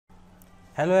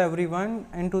Hello everyone,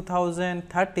 in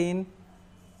 2013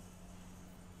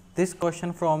 this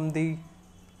question from the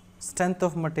strength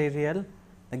of material,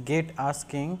 the gate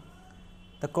asking,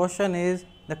 the question is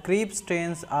the creep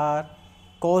strains are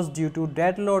caused due to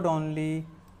dead load only,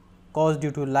 caused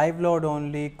due to live load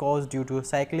only, caused due to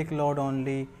cyclic load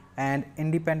only and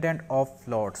independent of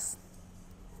loads.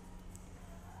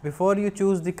 Before you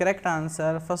choose the correct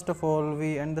answer, first of all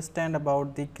we understand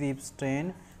about the creep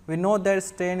strain. We know that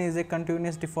strain is a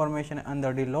continuous deformation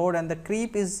under the load and the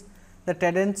creep is the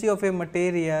tendency of a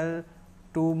material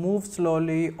to move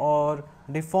slowly or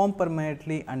deform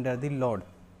permanently under the load.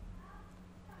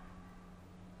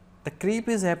 The creep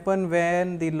is happen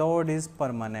when the load is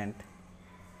permanent,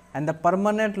 and the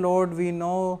permanent load we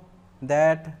know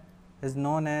that is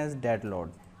known as dead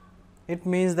load. It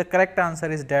means the correct answer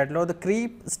is dead load. The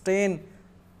creep strain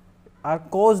are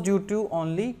caused due to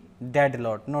only dead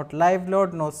load, not live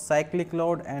load, not cyclic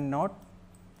load and not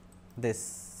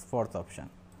this fourth option.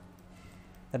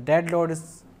 The dead load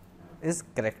is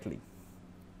correctly.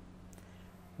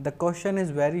 The question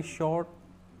is very short,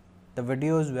 the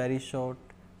video is very short.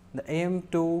 The aim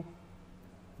to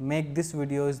make this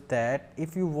video is that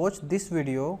if you watch this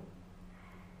video,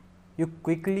 you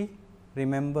quickly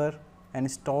remember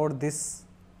and store this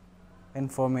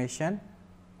information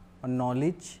or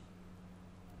knowledge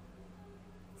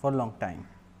for long time.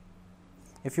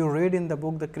 If you read in the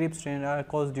book the creep strain are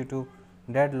caused due to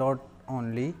dead load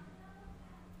only,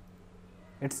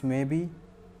 it's maybe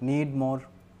need more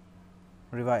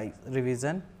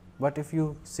revision, but if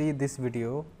you see this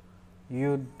video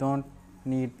you don't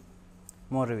need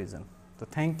more revision. So,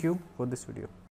 thank you for this video.